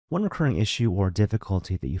One recurring issue or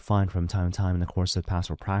difficulty that you find from time to time in the course of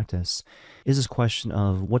pastoral practice is this question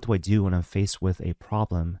of what do I do when I'm faced with a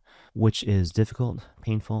problem which is difficult,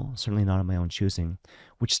 painful, certainly not of my own choosing,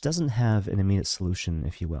 which doesn't have an immediate solution,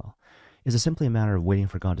 if you will. Is it simply a matter of waiting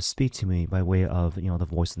for God to speak to me by way of, the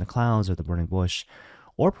voice in the clouds or the burning bush?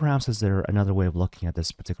 Or perhaps is there another way of looking at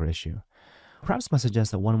this particular issue? Perhaps I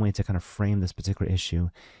suggest that one way to kind of frame this particular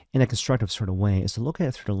issue in a constructive sort of way is to look at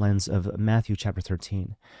it through the lens of Matthew chapter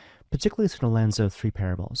 13, particularly through the lens of three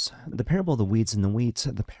parables: the parable of the weeds and the wheat,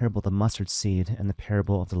 the parable of the mustard seed, and the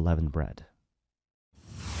parable of the leavened bread.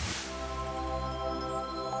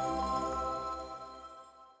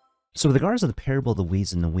 So with regards to the parable of the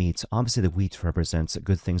weeds and the wheat, obviously the wheat represents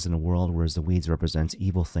good things in the world, whereas the weeds represent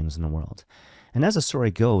evil things in the world. And as the story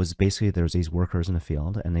goes, basically there's these workers in the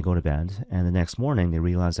field, and they go to bed, and the next morning they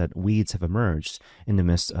realize that weeds have emerged in the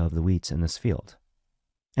midst of the wheat in this field.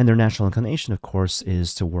 And their natural inclination, of course,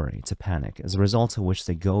 is to worry, to panic, as a result of which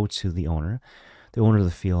they go to the owner of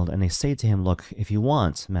the field, and they say to him, "Look, if you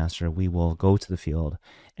want, master, we will go to the field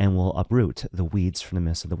and we'll uproot the weeds from the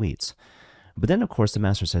midst of the wheat." But then, of course, the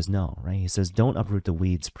master says no, right? He says, "Don't uproot the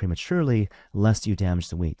weeds prematurely, lest you damage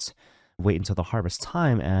the wheat. Wait until the harvest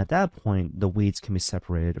time, and at that point, the weeds can be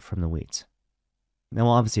separated from the wheat." Now,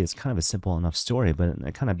 obviously, it's kind of a simple enough story, but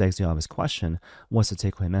it kind of begs the obvious question: what's the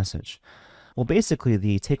takeaway message? Well, basically,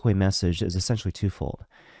 the takeaway message is essentially twofold.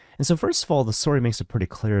 And so, first of all, the story makes it pretty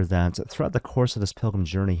clear that throughout the course of this pilgrim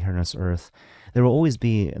journey here on this earth, there will always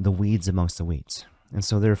be the weeds amongst the wheat. And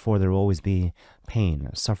so, therefore, there will always be pain,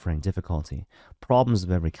 suffering, difficulty, problems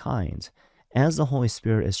of every kind, as the Holy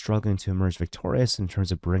Spirit is struggling to emerge victorious in terms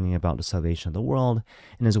of bringing about the salvation of the world,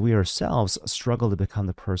 and as we ourselves struggle to become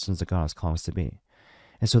the persons that God has called us to be.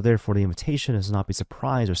 And so, therefore, the invitation is not be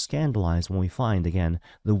surprised or scandalized when we find, again,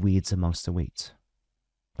 the weeds amongst the wheat.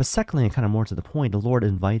 But secondly, and kind of more to the point, the Lord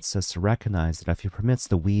invites us to recognize that if He permits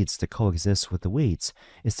the weeds to coexist with the wheat,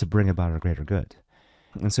 it's to bring about a greater good.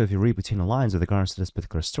 And so if you read between the lines with regards to this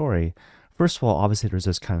particular story, first of all, obviously there's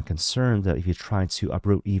this kind of concern that if you try to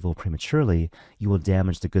uproot evil prematurely, you will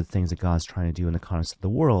damage the good things that God's trying to do in the context of the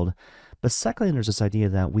world. But secondly, there's this idea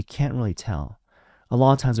that we can't really tell. A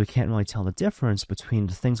lot of times we can't really tell the difference between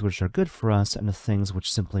the things which are good for us and the things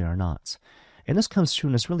which simply are not. And this comes through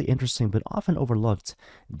in this really interesting but often overlooked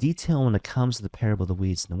detail when it comes to the parable of the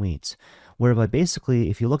weeds and the wheat, whereby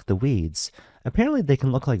basically if you look at the weeds, apparently they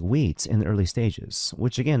can look like wheat in the early stages,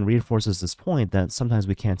 which again reinforces this point that sometimes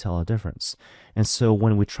we can't tell a difference. And so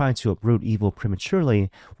when we try to uproot evil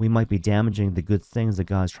prematurely, we might be damaging the good things that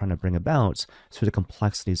God's trying to bring about through the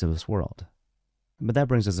complexities of this world. But that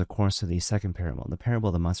brings us, of course, to the second parable, the parable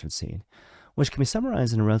of the mustard seed, which can be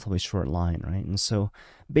summarized in a relatively short line, right? And so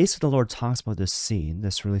basically the Lord talks about this seed,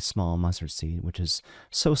 this really small mustard seed, which is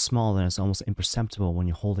so small that it's almost imperceptible when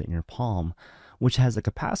you hold it in your palm, which has the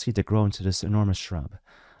capacity to grow into this enormous shrub,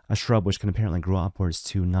 a shrub which can apparently grow upwards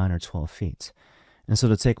to 9 or 12 feet. And so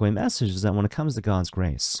the takeaway message is that when it comes to God's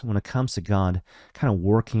grace, when it comes to God kind of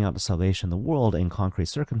working out the salvation of the world in concrete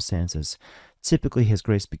circumstances, typically His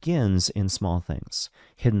grace begins in small things,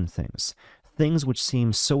 hidden things, things which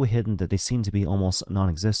seem so hidden that they seem to be almost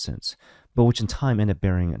non-existent, but which in time end up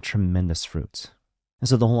bearing tremendous fruit. And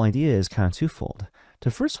so the whole idea is kind of twofold.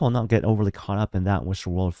 To first of all not get overly caught up in that which the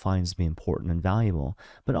world finds to be important and valuable,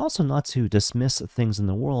 but also not to dismiss things in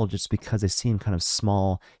the world just because they seem kind of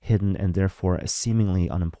small, hidden, and therefore seemingly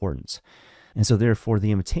unimportant. And so therefore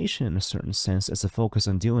the invitation in a certain sense is to focus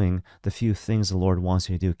on doing the few things the Lord wants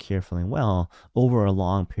you to do carefully and well over a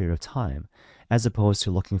long period of time, as opposed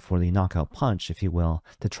to looking for the knockout punch, if you will,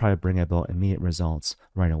 to try to bring about immediate results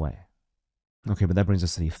right away. Okay, but that brings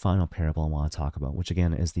us to the final parable I want to talk about, which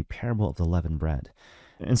again is the parable of the leavened bread.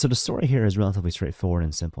 And so the story here is relatively straightforward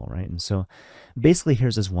and simple, right? And so basically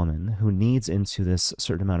here's this woman who kneads into this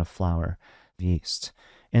certain amount of flour, yeast,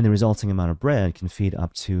 and the resulting amount of bread can feed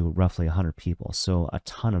up to roughly 100 people, so a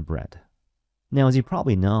ton of bread. Now, as you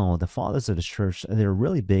probably know, the fathers of the church, they're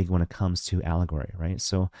really big when it comes to allegory, right?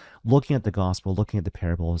 So looking at the gospel, looking at the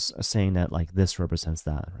parables, saying that like this represents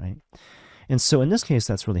that, right? And so in this case,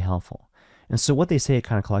 that's really helpful. And so what they say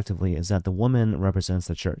kind of collectively is that the woman represents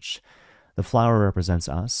the church, the flour represents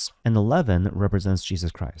us, and the leaven represents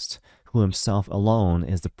Jesus Christ, who Himself alone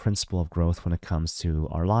is the principle of growth when it comes to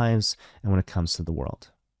our lives and when it comes to the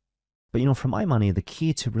world. But for my money, the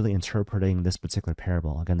key to really interpreting this particular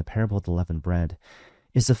parable, again, the parable of the leavened bread,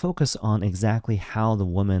 is to focus on exactly how the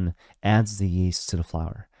woman adds the yeast to the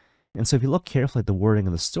flour. And so if you look carefully at the wording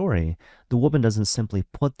of the story, the woman doesn't simply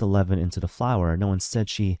put the leaven into the flour. No, instead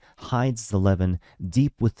she hides the leaven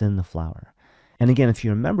deep within the flour. And again, if you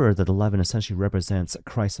remember that the leaven essentially represents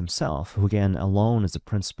Christ himself, who again alone is the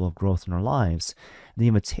principle of growth in our lives, the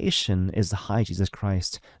invitation is to hide Jesus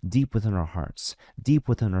Christ deep within our hearts, deep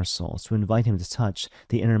within our souls, to invite him to touch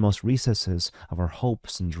the innermost recesses of our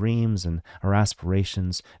hopes and dreams and our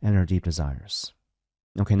aspirations and our deep desires.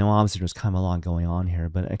 Okay, now obviously there's kind of a lot going on here,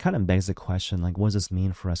 but it kind of begs the question, like, what does this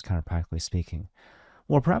mean for us kind of practically speaking?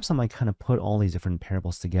 Well, perhaps I might kind of put all these different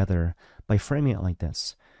parables together by framing it like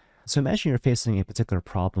this. So imagine you're facing a particular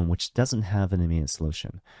problem which doesn't have an immediate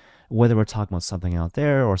solution. Whether we're talking about something out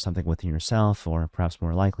there or something within yourself, or perhaps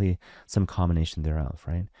more likely, some combination thereof,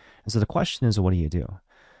 right? And so the question is, what do you do?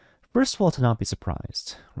 First of all, to not be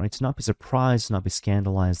surprised, right? To not be surprised, to not be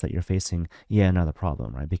scandalized that you're facing yet another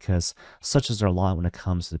problem, right? Because such is our lot when it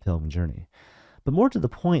comes to the pilgrim journey. But more to the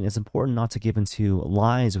point, it's important not to give into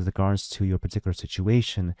lies with regards to your particular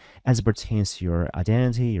situation as it pertains to your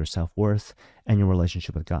identity, your self-worth, and your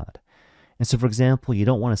relationship with God. And so, for example, you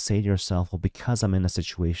don't want to say to yourself, well, because I'm in a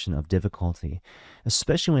situation of difficulty,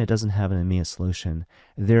 especially when it doesn't have an immediate solution,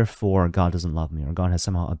 therefore God doesn't love me or God has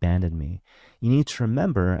somehow abandoned me. You need to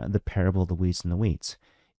remember the parable of the weeds and the wheat.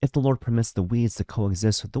 If the Lord permits the weeds to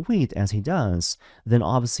coexist with the wheat as he does, then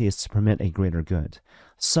obviously it's to permit a greater good.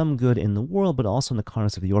 Some good in the world, but also in the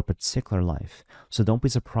context of your particular life. So don't be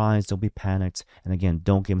surprised, don't be panicked, and again,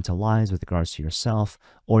 don't give into lies with regards to yourself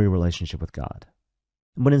or your relationship with God.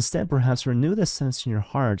 But instead, perhaps renew this sense in your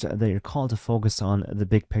heart that you're called to focus on the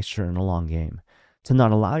big picture and the long game. To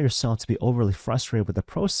not allow yourself to be overly frustrated with the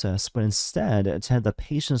process, but instead to have the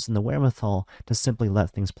patience and the wherewithal to simply let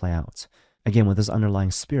things play out. Again, with this underlying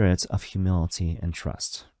spirit of humility and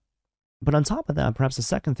trust. But on top of that, perhaps the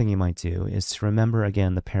second thing you might do is to remember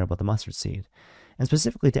again the parable of the mustard seed. And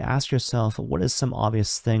specifically to ask yourself, what is some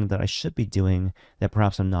obvious thing that I should be doing that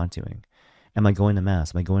perhaps I'm not doing? Am I going to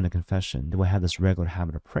Mass? Am I going to confession? Do I have this regular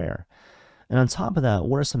habit of prayer? And on top of that,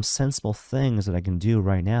 what are some sensible things that I can do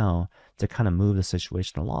right now to kind of move the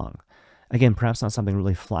situation along? Again, perhaps not something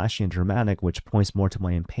really flashy and dramatic, which points more to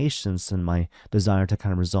my impatience and my desire to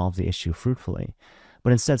kind of resolve the issue fruitfully,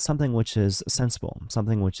 but instead something which is sensible,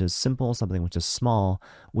 something which is simple, something which is small,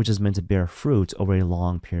 which is meant to bear fruit over a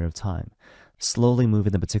long period of time, slowly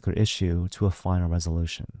moving the particular issue to a final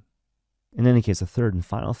resolution. In any case, the third and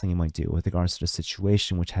final thing you might do with regards to the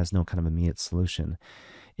situation which has no kind of immediate solution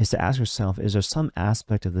is to ask yourself, is there some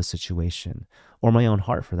aspect of the situation, or my own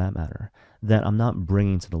heart for that matter, that I'm not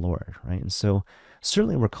bringing to the Lord, right? And so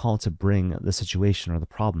certainly we're called to bring the situation or the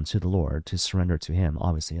problem to the Lord, to surrender it to him,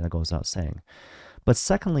 obviously, that goes without saying. But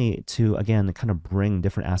secondly, to, again, kind of bring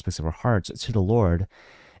different aspects of our hearts to the Lord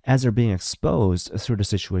as they're being exposed through the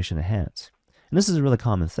situation at hand. And this is a really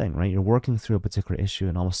common thing, right? You're working through a particular issue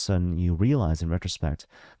and all of a sudden you realize in retrospect,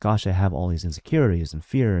 gosh, I have all these insecurities and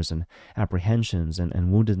fears and apprehensions and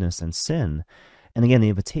woundedness and sin. And again, the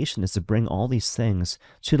invitation is to bring all these things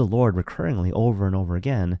to the Lord recurringly over and over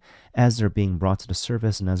again as they're being brought to the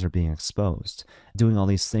surface and as they're being exposed, doing all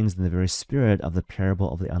these things in the very spirit of the parable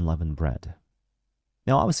of the unleavened bread.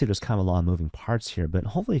 Now, obviously, there's kind of a lot of moving parts here, but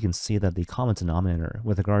hopefully you can see that the common denominator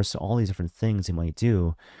with regards to all these different things you might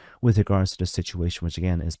do with regards to the situation, which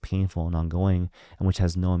again is painful and ongoing and which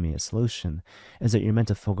has no immediate solution, is that you're meant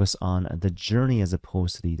to focus on the journey as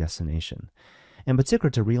opposed to the destination. In particular,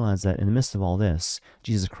 to realize that in the midst of all this,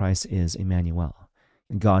 Jesus Christ is Emmanuel.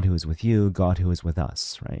 God who is with you, God who is with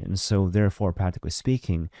us, right? And so therefore, practically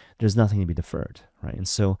speaking, there's nothing to be deferred, right? And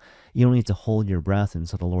so you don't need to hold your breath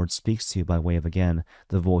until the Lord speaks to you by way of, again,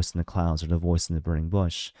 the voice in the clouds or the voice in the burning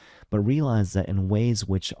bush, but realize that in ways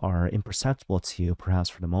which are imperceptible to you, perhaps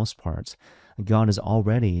for the most part, God is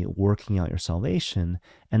already working out your salvation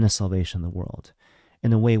and the salvation of the world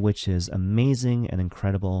in a way which is amazing and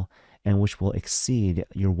incredible and which will exceed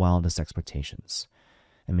your wildest expectations.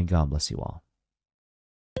 And may God bless you all.